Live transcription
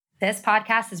This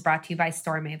podcast is brought to you by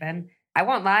StoreMaven. I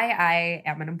won't lie, I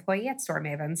am an employee at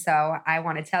StoreMaven, so I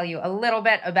want to tell you a little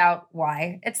bit about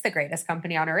why it's the greatest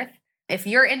company on earth. If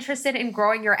you're interested in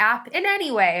growing your app in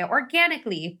any way,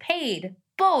 organically, paid,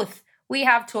 both, we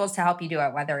have tools to help you do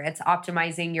it, whether it's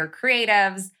optimizing your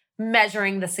creatives,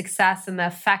 measuring the success and the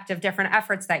effect of different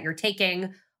efforts that you're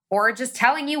taking, or just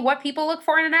telling you what people look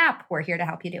for in an app. We're here to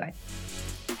help you do it.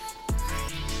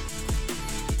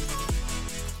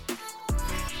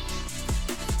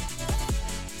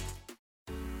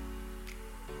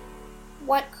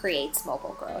 What creates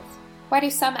mobile growth? Why do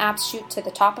some apps shoot to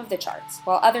the top of the charts,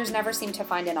 while others never seem to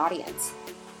find an audience?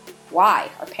 Why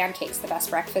are pancakes the best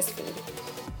breakfast food?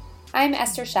 I'm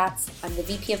Esther Schatz. I'm the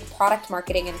VP of Product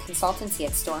Marketing and Consultancy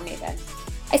at StoreMaven.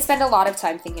 I spend a lot of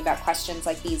time thinking about questions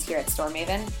like these here at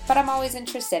StoreMaven, but I'm always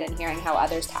interested in hearing how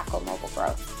others tackle mobile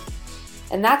growth.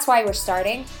 And that's why we're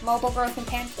starting Mobile Growth and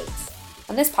Pancakes.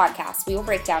 On this podcast, we will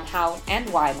break down how and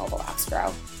why mobile apps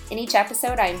grow. In each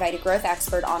episode, I invite a growth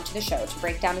expert onto the show to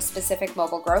break down a specific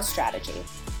mobile growth strategy,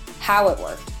 how it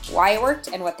worked, why it worked,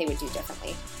 and what they would do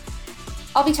differently.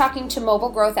 I'll be talking to mobile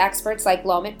growth experts like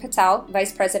Lomit Patel,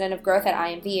 Vice President of Growth at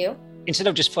IMVU. Instead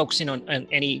of just focusing on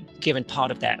any given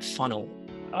part of that funnel,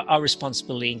 our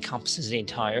responsibility encompasses the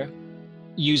entire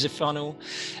user funnel,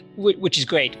 which is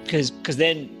great because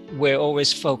then we're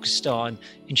always focused on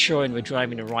ensuring we're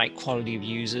driving the right quality of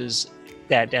users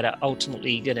that are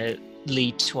ultimately going to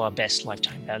lead to our best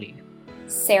lifetime value.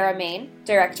 Sarah Main,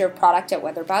 Director of Product at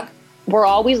Weatherbug. We're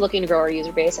always looking to grow our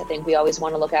user base. I think we always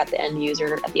want to look at the end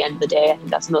user at the end of the day. I think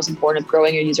that's the most important,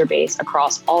 growing your user base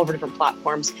across all of our different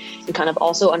platforms and kind of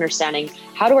also understanding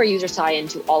how do our users tie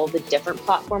into all of the different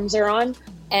platforms they're on.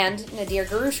 And Nadir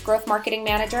Garouche, Growth Marketing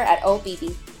Manager at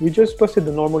OBB. We just posted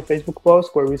the normal Facebook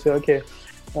post where we say, okay,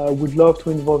 we'd love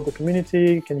to involve the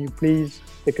community. Can you please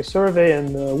take a survey?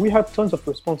 And we had tons of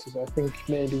responses. I think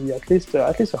maybe at least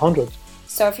 100.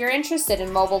 So if you're interested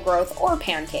in mobile growth or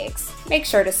pancakes, make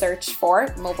sure to search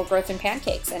for Mobile Growth and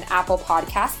Pancakes in Apple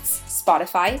Podcasts,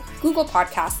 Spotify, Google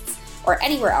Podcasts, or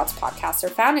anywhere else podcasts are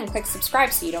found, and click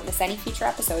subscribe so you don't miss any future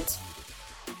episodes.